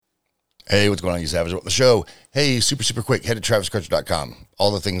Hey, what's going on, you savage? What the show? Hey, super quick. Head to TravisCrutcher.com.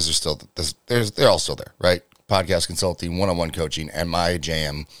 All the things are still they're all still there, right? Podcast consulting, one-on-one coaching, and my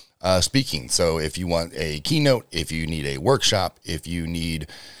jam speaking. So if you want a keynote, if you need a workshop, if you need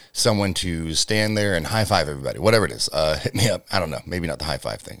someone to stand there and high five everybody, whatever it is, hit me up. I don't know, maybe not the high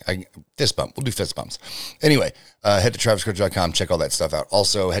five thing. Fist bump. We'll do fist bumps. Anyway, head to TravisCrutcher.com. Check all that stuff out.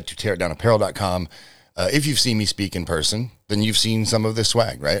 Also, head to tearitdownapparel.com. If you've seen me speak in person, then you've seen some of this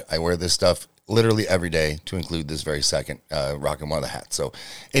swag, right? I wear this stuff literally every day to include this very second, rocking one of the hats. So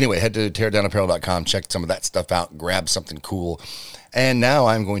anyway, head to teardownapparel.com, check some of that stuff out, grab something cool. And now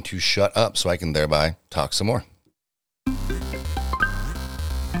I'm going to shut up so I can thereby talk some more.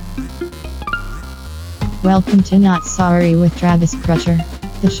 Welcome to Not Sorry with Travis Crutcher,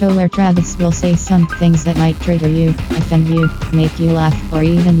 the show where Travis will say some things that might trigger you, offend you, make you laugh, or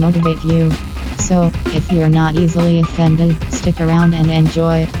even motivate you. So, if you're not easily offended, stick around and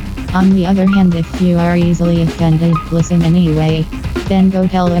enjoy. On the other hand, if you are easily offended, listen anyway. Then go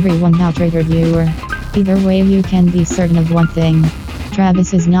tell everyone how triggered you were. Either way, you can be certain of one thing.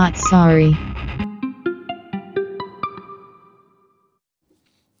 Travis is not sorry.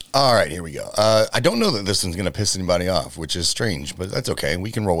 All right, here we go. I don't know that this one's going to piss anybody off, which is strange, but that's okay.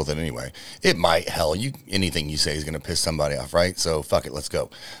 We can roll with it anyway. It might. Hell, anything you say is going to piss somebody off, right? So fuck it, let's go.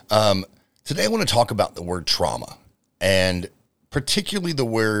 Today I want to talk about the word trauma, and particularly the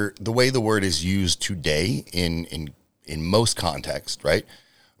way the word is used today in most contexts, right?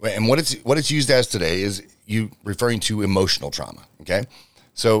 And what it's used as today is you referring to emotional trauma. Okay,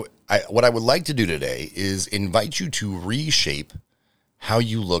 so what I would like to do today is invite you to reshape how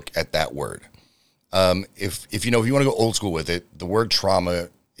you look at that word. If you want to go old school with it, the word trauma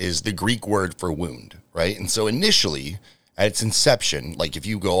is the Greek word for wound, right? And so initially, at its inception, like if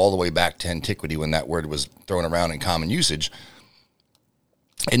you go all the way back to antiquity when that word was thrown around in common usage,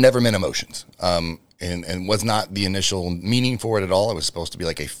 it never meant emotions, and was not the initial meaning for it at all. It was supposed to be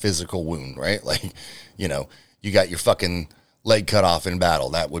like a physical wound, right? Like, you got your fucking leg cut off in battle.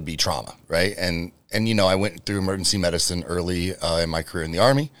 That would be trauma, right? And I went through emergency medicine early in my career in the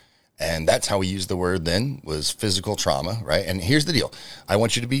Army, and that's how we used the word then, was physical trauma, right? And here's the deal. I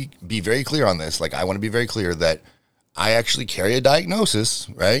want you to be very clear on this. Like, I want to be very clear that I actually carry a diagnosis,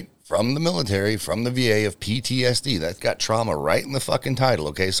 right, from the military, from the VA, of PTSD. That's got trauma right in the fucking title,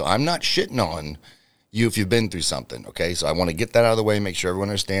 okay? So I'm not shitting on you if you've been through something, okay? So I want to get that out of the way, make sure everyone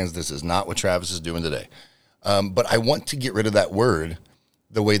understands this is not what Travis is doing today. But I want to get rid of that word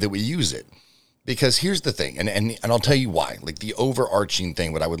the way that we use it. Because here's the thing, and I'll tell you why. Like, the overarching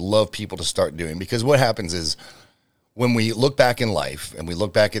thing, what I would love people to start doing, because what happens is, when we look back in life and we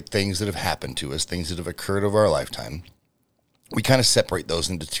look back at things that have happened to us, things that have occurred over our lifetime, we kind of separate those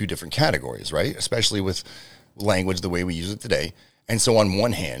into two different categories, right? Especially with language the way we use it today. And so on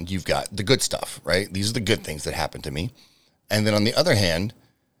one hand, you've got the good stuff, right? These are the good things that happened to me. And then on the other hand,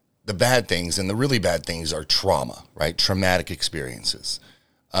 the bad things and the really bad things are trauma, right? Traumatic experiences.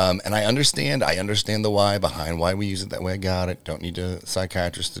 And I understand the why behind why we use it that way. I got it. Don't need a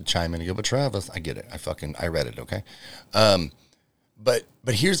psychiatrist to chime in and go, but Travis, I get it. I read it. Okay. But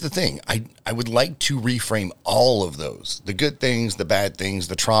here's the thing. I would like to reframe all of those, the good things, the bad things,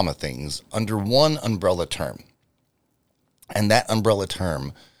 the trauma things, under one umbrella term. And that umbrella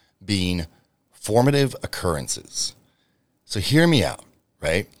term being formative occurrences. So hear me out,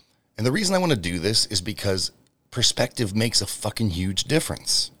 right? And the reason I want to do this is because perspective makes a fucking huge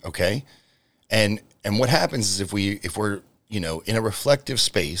difference, okay? And what happens is if we're in a reflective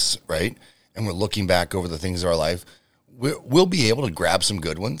space, right, and we're looking back over the things of our life, we'll be able to grab some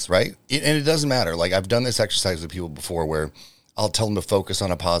good ones, right? And it doesn't matter. Like, I've done this exercise with people before where I'll tell them to focus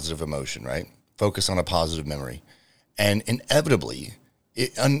on a positive emotion, right? Focus on a positive memory. And inevitably,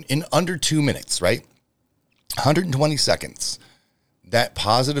 in under 2 minutes, right, 120 seconds, that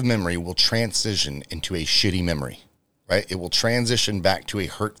positive memory will transition into a shitty memory, right? It will transition back to a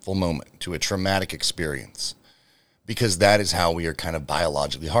hurtful moment, to a traumatic experience, because that is how we are kind of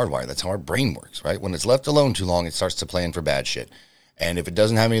biologically hardwired. That's how our brain works, right? When it's left alone too long, it starts to plan for bad shit. And if it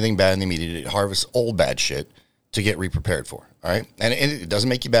doesn't have anything bad in the immediate, it harvests old bad shit to get re-prepared for, all right? And it doesn't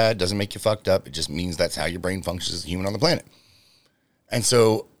make you bad, doesn't make you fucked up. It just means that's how your brain functions as a human on the planet. And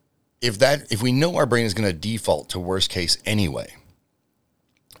so if we know our brain is going to default to worst case anyway,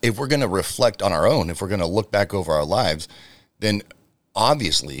 if we're going to reflect on our own, if we're going to look back over our lives, then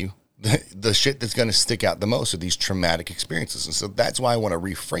obviously the shit that's going to stick out the most are these traumatic experiences. And so that's why I want to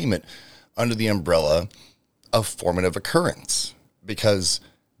reframe it under the umbrella of formative occurrence. Because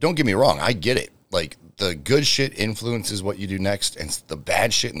don't get me wrong, I get it. Like, the good shit influences what you do next, and the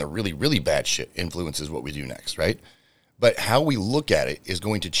bad shit and the really, really bad shit influences what we do next, right? But how we look at it is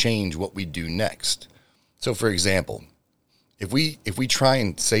going to change what we do next. So, for example, if we try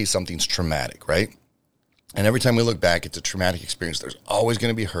and say something's traumatic, right? And every time we look back, it's a traumatic experience. There's always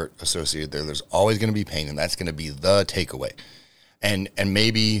going to be hurt associated there. There's always going to be pain, and that's going to be the takeaway. And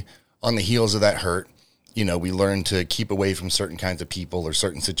maybe on the heels of that hurt, you know, we learn to keep away from certain kinds of people or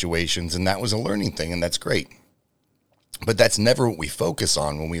certain situations, and that was a learning thing, and that's great. But that's never what we focus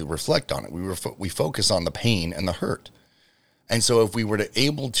on when we reflect on it. We focus on the pain and the hurt. And so if we were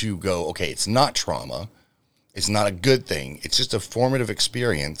able to go, okay, it's not trauma, it's not a good thing, it's just a formative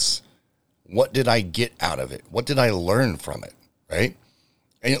experience. What did I get out of it? What did I learn from it, right?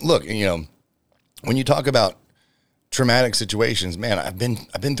 And look, you know, when you talk about traumatic situations, man, I've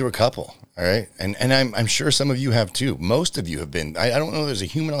been through a couple, all right? And I'm sure some of you have too. Most of you have been. I don't know there's a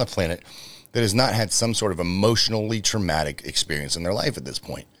human on the planet that has not had some sort of emotionally traumatic experience in their life at this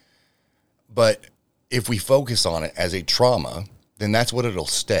point. But if we focus on it as a trauma, then that's what it'll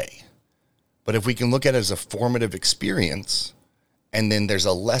stay. But if we can look at it as a formative experience, and then there's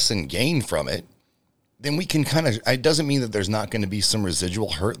a lesson gained from it, then we can kind of, it doesn't mean that there's not going to be some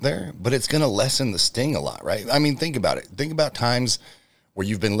residual hurt there, but it's going to lessen the sting a lot, right? I mean, think about it. Think about times where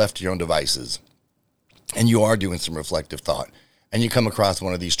you've been left to your own devices and you are doing some reflective thought and you come across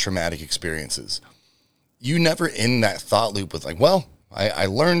one of these traumatic experiences. You never end that thought loop with like, well, I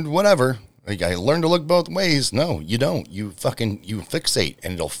learned whatever. Like, I learned to look both ways. No, you don't. You fixate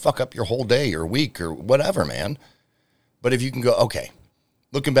and it'll fuck up your whole day or week or whatever, man. But if you can go, okay,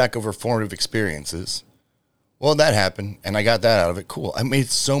 looking back over formative experiences, well, that happened and I got that out of it. Cool. I mean,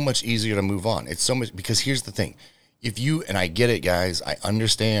 it's so much easier to move on. It's so much, because here's the thing. If you, and I get it, guys, I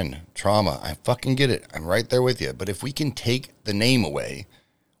understand trauma. I fucking get it. I'm right there with you. But if we can take the name away,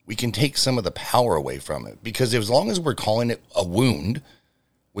 we can take some of the power away from it. Because as long as we're calling it a wound,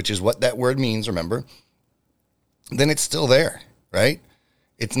 which is what that word means, remember, then it's still there, right?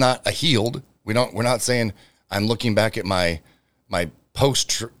 It's not a healed. We're not saying I'm looking back at my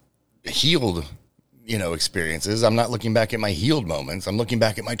post-healed, you know, experiences. I'm not looking back at my healed moments. I'm looking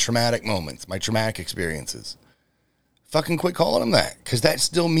back at my traumatic moments, my traumatic experiences. Fucking quit calling them that, because that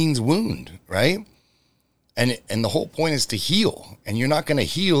still means wound, right? And the whole point is to heal, and you're not going to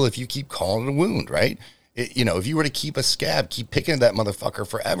heal if you keep calling it a wound, right? You know, if you were to keep a scab, keep picking at that motherfucker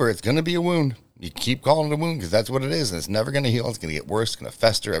forever, it's going to be a wound. You keep calling it a wound because that's what it is, and it's never going to heal. It's going to get worse. It's going to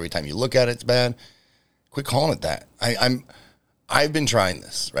fester. Every time you look at it, it's bad. Quit calling it that. I've been trying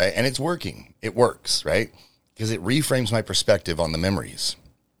this, right? And it's working. It works, right? Because it reframes my perspective on the memories.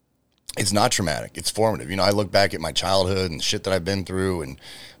 It's not traumatic. It's formative. You know, I look back at my childhood and shit that I've been through and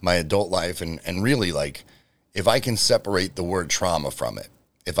my adult life, and really, like, if I can separate the word trauma from it,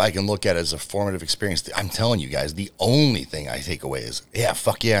 if I can look at it as a formative experience, I'm telling you guys, the only thing I take away is, yeah,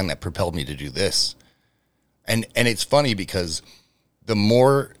 fuck yeah, and that propelled me to do this. And it's funny because the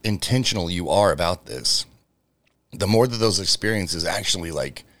more intentional you are about this, the more that those experiences actually,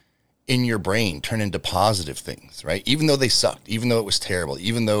 like, in your brain turn into positive things, right? Even though they sucked, even though it was terrible,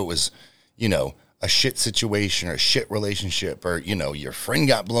 even though it was, you know, a shit situation or a shit relationship, or, you know, your friend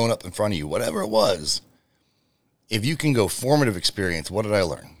got blown up in front of you, whatever it was. If you can go formative experience, what did I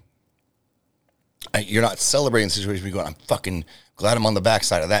learn? You're not celebrating the situation. You're going, I'm fucking glad I'm on the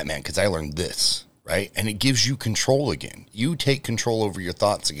backside of that, man, because I learned this, right? And it gives you control again. You take control over your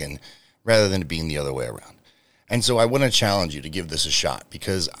thoughts again, rather than it being the other way around. And so I want to challenge you to give this a shot,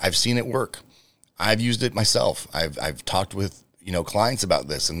 because I've seen it work. I've used it myself. I've talked with, you know, clients about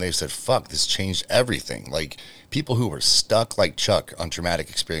this, and they've said, fuck, this changed everything. Like, people who were stuck like Chuck on traumatic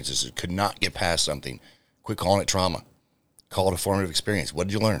experiences, who could not get past something, quit calling it trauma. Call it a formative experience. What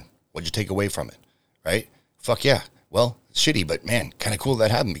did you learn? What did you take away from it? Right? Fuck yeah. Well, it's shitty, but man, kind of cool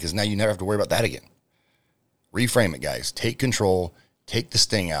that happened, because now you never have to worry about that again. Reframe it, guys. Take control. Take the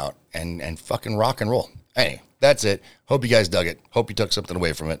sting out and fucking rock and roll. Anyway, that's it. Hope you guys dug it. Hope you took something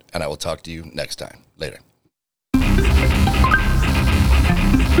away from it, and I will talk to you next time. Later.